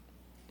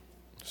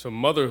So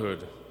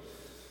motherhood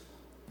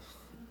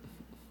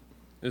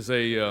is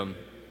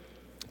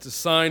it's a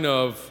sign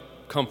of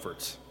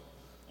comfort.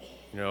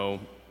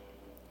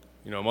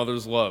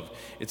 Mother's love.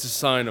 It's a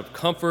sign of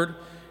comfort.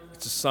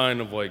 It's a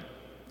sign of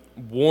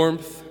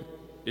warmth.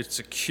 It's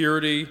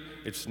security.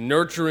 It's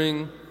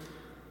nurturing,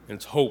 and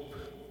it's hope.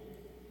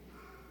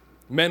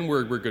 Men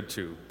we're good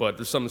too, but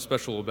there's something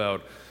special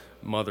about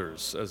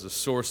mothers as a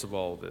source of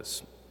all of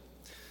this.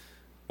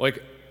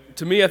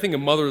 To me, I think a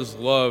mother's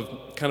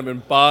love kind of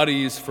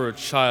embodies for a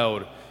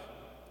child,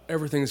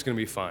 everything's going to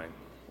be fine.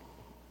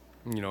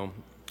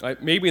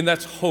 Maybe, and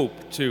that's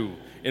hope too,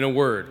 in a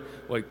word,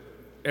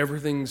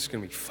 everything's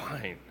going to be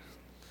fine.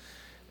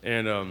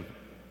 And a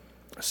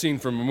scene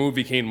from a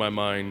movie came to my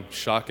mind,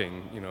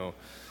 shocking,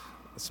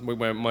 it's the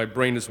way my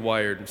brain is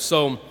wired.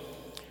 So,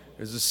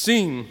 there's a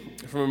scene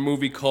from a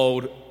movie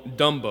called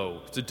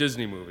Dumbo. It's a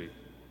Disney movie.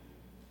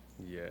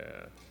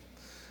 Yeah.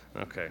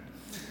 Okay.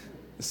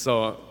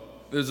 So,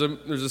 there's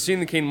a scene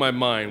that came to my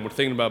mind. We're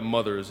thinking about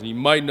mothers, and you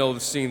might know the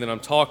scene that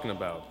I'm talking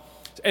about.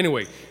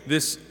 Anyway,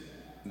 this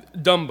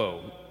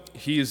Dumbo,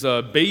 he's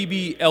a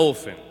baby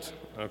elephant,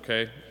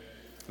 okay?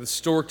 The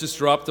stork just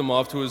dropped him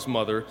off to his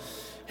mother.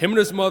 Him and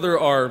his mother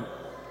are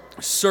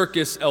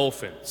circus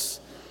elephants.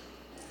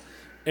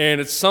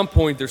 And at some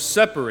point, they're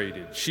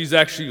separated. She's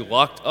actually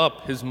locked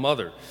up his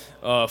mother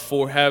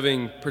for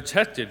having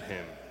protected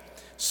him.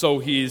 So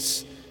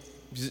he's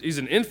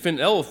an infant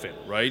elephant,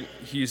 right?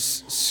 He's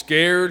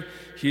scared,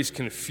 he's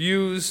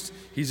confused,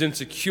 he's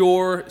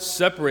insecure,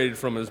 separated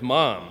from his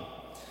mom.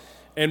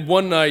 And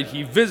one night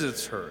he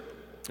visits her,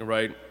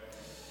 right?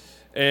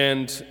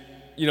 And,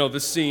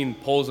 this scene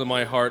pulls at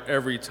my heart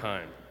every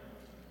time.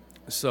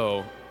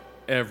 So,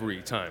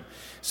 every time.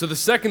 So the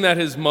second that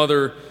his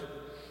mother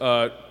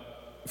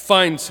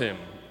finds him,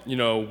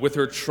 with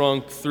her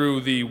trunk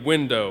through the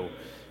window,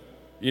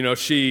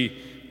 she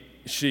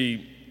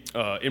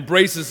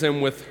embraces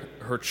him with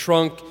her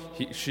trunk.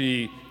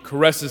 She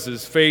caresses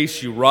his face.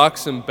 She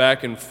rocks him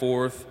back and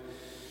forth.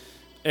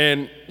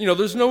 And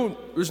there's no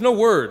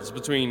words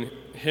between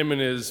him and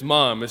his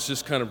mom. It's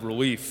just kind of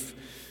relief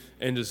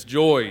and just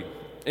joy.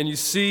 And you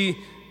see,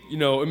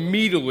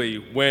 immediately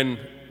when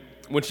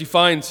she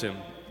finds him,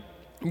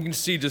 you can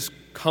see just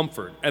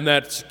comfort and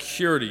that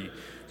security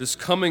just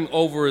coming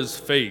over his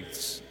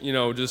face.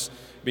 Just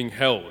being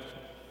held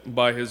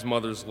by his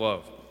mother's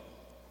love.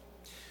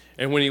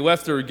 And when he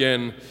left her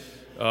again,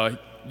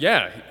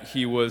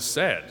 he was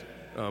sad.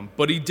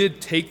 But he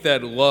did take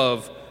that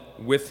love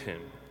with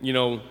him.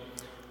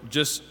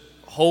 Just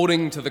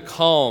holding to the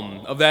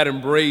calm of that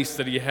embrace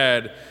that he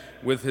had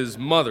with his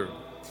mother.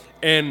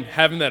 And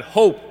having that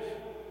hope,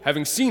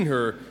 having seen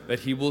her,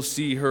 that he will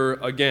see her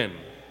again.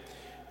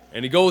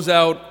 And he goes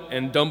out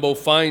and Dumbo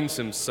finds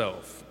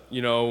himself.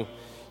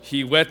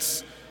 He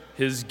lets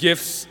his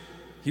gifts,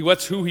 he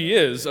lets who he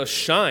is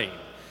shine.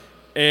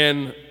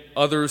 And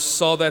others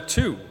saw that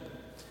too.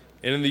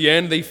 And in the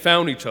end, they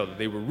found each other.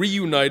 They were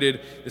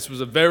reunited. This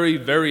was a very,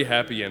 very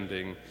happy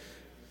ending.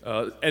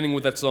 Ending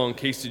with that song,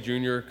 Casey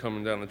Jr.,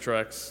 coming down the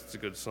tracks. It's a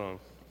good song.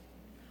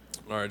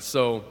 All right,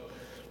 so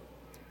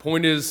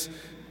point is,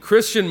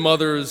 Christian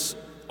mothers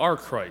are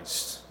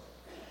Christ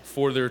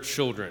for their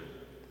children.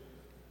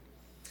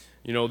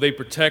 They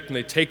protect and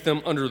they take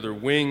them under their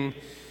wing.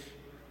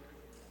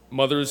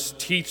 Mothers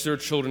teach their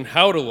children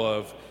how to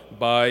love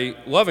by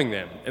loving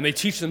them, and they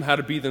teach them how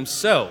to be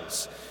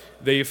themselves.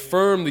 They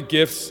affirm the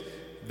gifts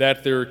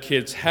that their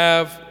kids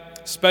have,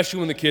 especially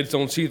when the kids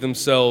don't see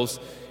themselves.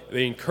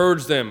 They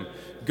encourage them,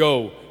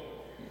 go,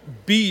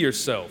 be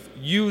yourself,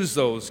 use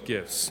those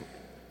gifts,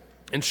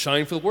 and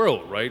shine for the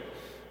world, right?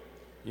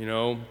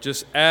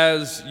 Just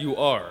as you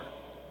are.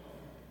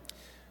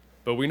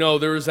 But we know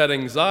there is that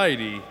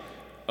anxiety.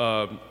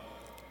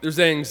 There's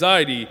that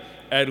anxiety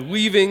at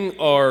leaving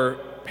our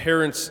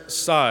parents'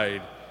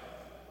 side,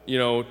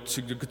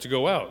 to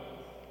go out.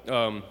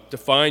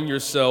 Define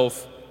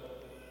yourself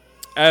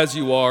as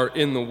you are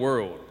in the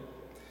world.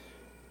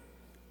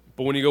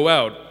 But when you go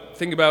out,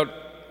 think about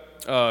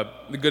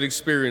the good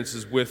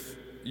experiences with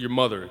your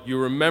mother. You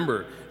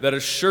remember that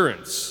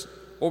assurance,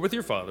 or with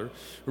your father,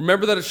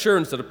 remember that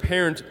assurance that a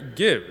parent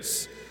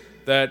gives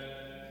that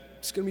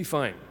it's going to be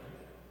fine,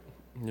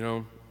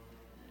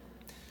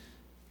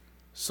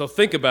 So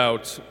think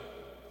about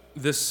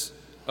this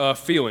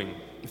feeling.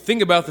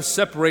 Think about the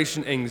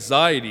separation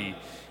anxiety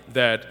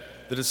that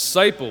the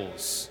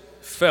disciples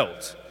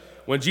felt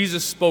when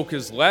Jesus spoke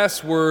his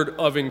last word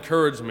of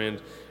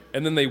encouragement,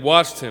 and then they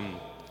watched him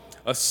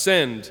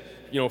ascend,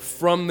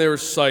 from their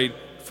sight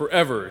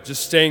forever,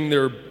 just staying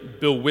there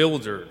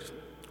bewildered.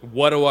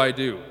 What do I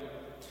do?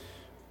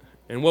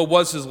 And what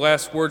was his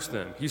last words to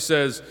them? He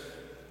says,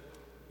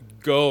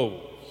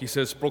 go. He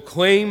says,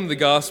 proclaim the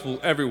gospel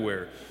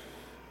everywhere.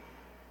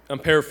 I'm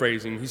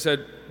paraphrasing. He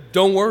said,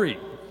 don't worry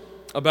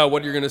about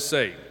what you're going to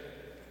say,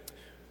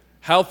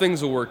 how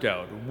things will work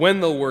out,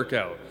 when they'll work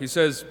out. He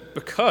says,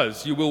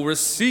 because you will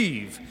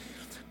receive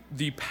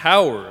the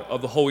power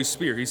of the Holy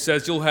Spirit. He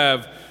says you'll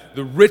have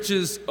the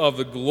riches of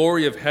the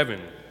glory of heaven.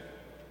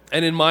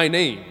 And in my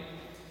name,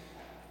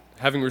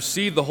 having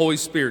received the Holy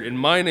Spirit, in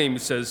my name,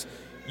 it says,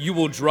 you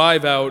will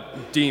drive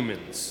out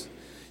demons.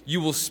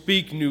 You will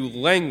speak new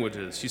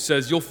languages. He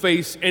says, you'll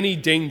face any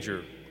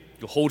danger.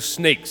 You'll hold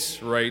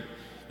snakes, right?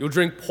 You'll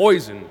drink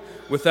poison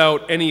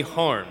without any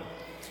harm.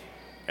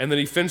 And then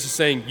he finishes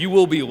saying, you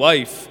will be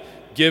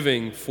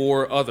life-giving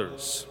for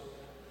others.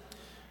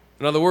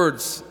 In other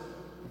words,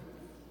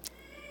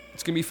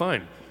 it's going to be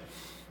fine.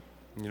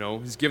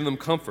 He's giving them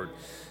comfort.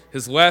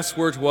 His last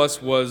word to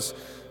us was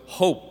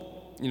hope.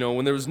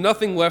 When there was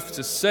nothing left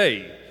to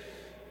say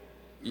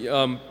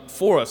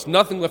for us,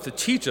 nothing left to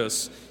teach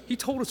us, he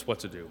told us what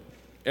to do.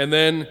 And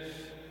then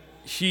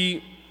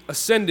he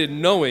ascended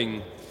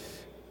knowing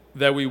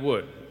that we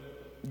would,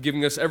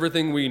 giving us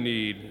everything we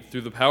need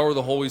through the power of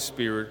the Holy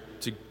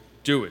Spirit to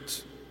do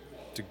it,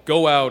 to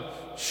go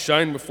out,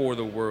 shine before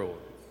the world.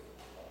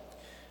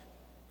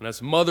 And as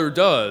Mother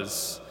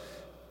does,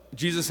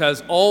 Jesus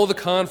has all the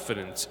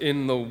confidence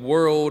in the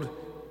world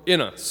in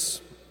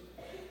us.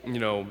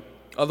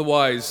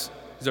 Otherwise,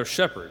 he's our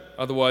shepherd.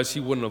 Otherwise, he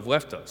wouldn't have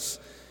left us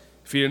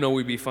if he didn't know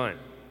we'd be fine.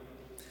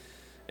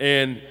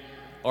 And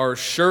our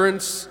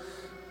assurance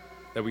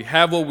that we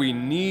have what we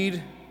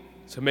need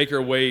to make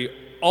our way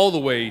all the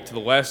way to the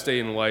last day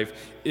in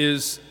life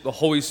is the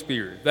Holy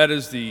Spirit. That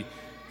is the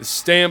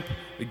stamp,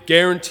 the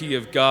guarantee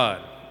of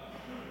God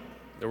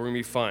that we're going to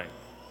be fine.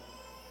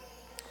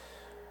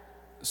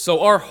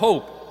 So our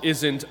hope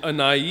isn't a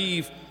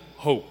naive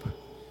hope,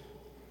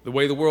 the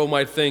way the world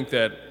might think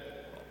that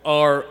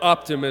our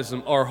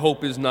optimism, our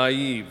hope is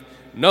naive.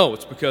 No,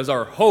 it's because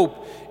our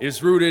hope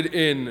is rooted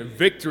in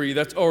victory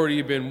that's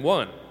already been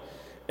won.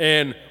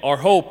 And our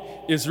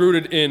hope is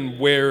rooted in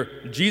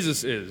where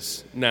Jesus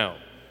is now.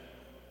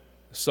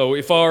 So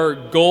if our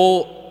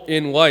goal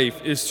in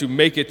life is to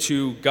make it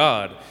to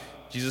God,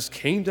 Jesus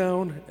came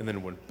down and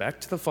then went back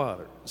to the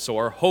Father. So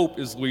our hope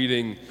is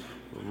leading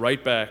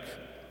right back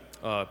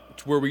to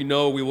where we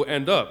know we will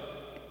end up.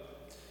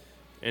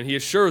 And he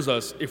assures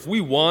us if we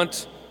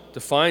want to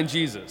find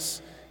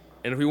Jesus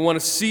and if we want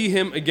to see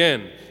him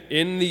again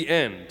in the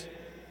end,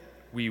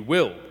 we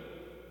will.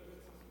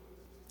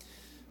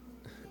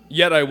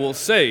 Yet I will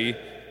say,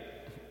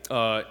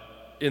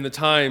 in the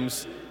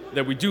times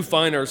that we do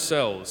find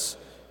ourselves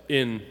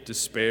in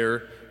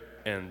despair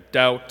and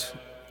doubt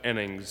and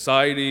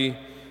anxiety,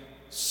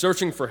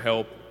 searching for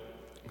help,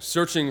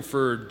 searching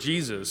for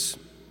Jesus,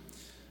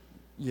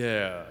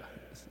 yeah,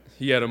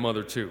 he had a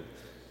mother too.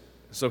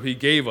 So he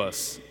gave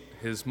us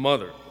his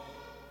mother.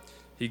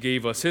 He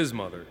gave us his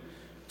mother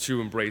to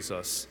embrace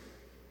us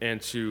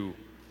and to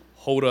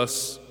hold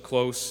us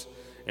close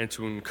and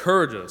to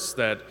encourage us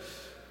that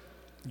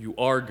you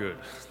are good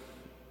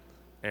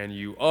and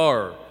you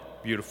are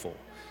beautiful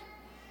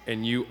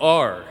and you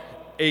are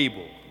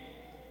able.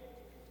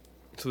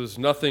 So there's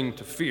nothing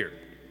to fear.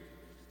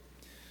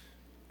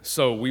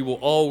 So we will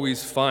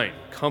always find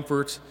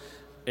comfort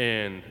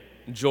and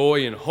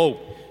joy and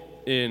hope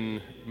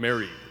in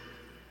Mary,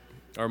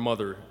 our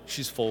mother.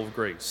 She's full of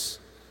grace.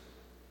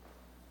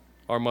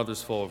 Our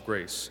mother's full of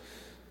grace.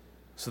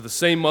 So the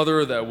same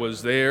mother that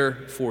was there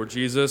for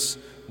Jesus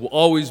will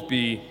always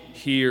be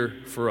here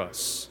for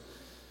us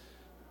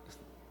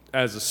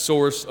as a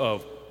source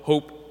of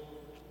hope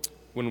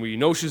when we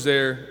know she's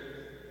there,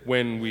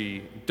 when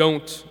we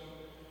don't,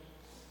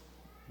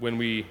 when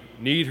we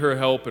need her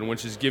help, and when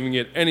she's giving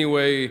it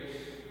anyway.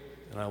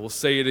 And I will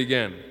say it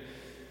again,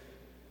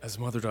 as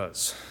mother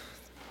does.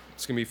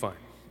 It's going to be fine.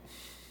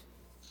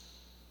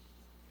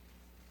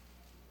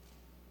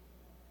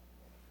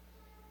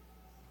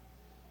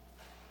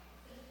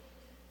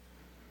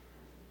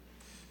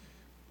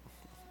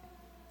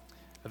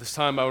 At this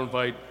time, I would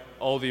invite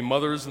all the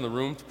mothers in the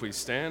room to please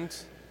stand.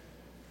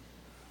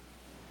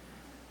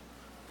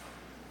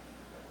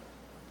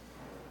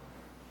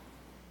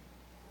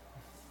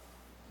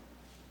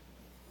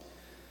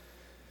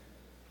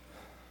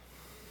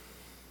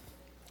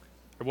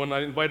 I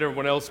invite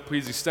everyone else,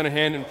 please extend a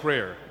hand in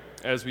prayer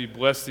as we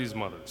bless these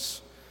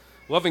mothers.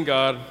 Loving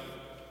God,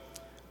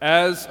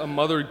 as a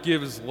mother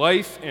gives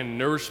life and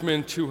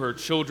nourishment to her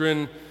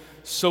children,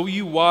 so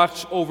you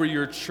watch over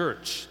your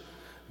church.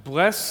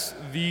 Bless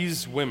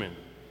these women,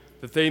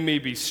 that they may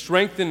be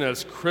strengthened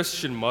as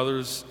Christian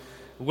mothers.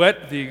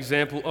 Let the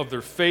example of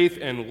their faith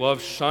and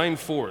love shine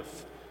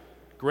forth.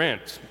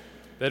 Grant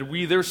that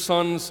we, their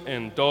sons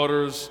and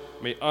daughters,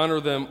 may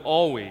honor them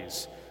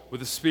always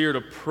with a spirit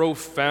of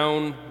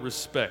profound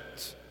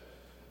respect.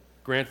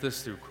 Grant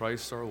this through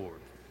Christ our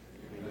Lord.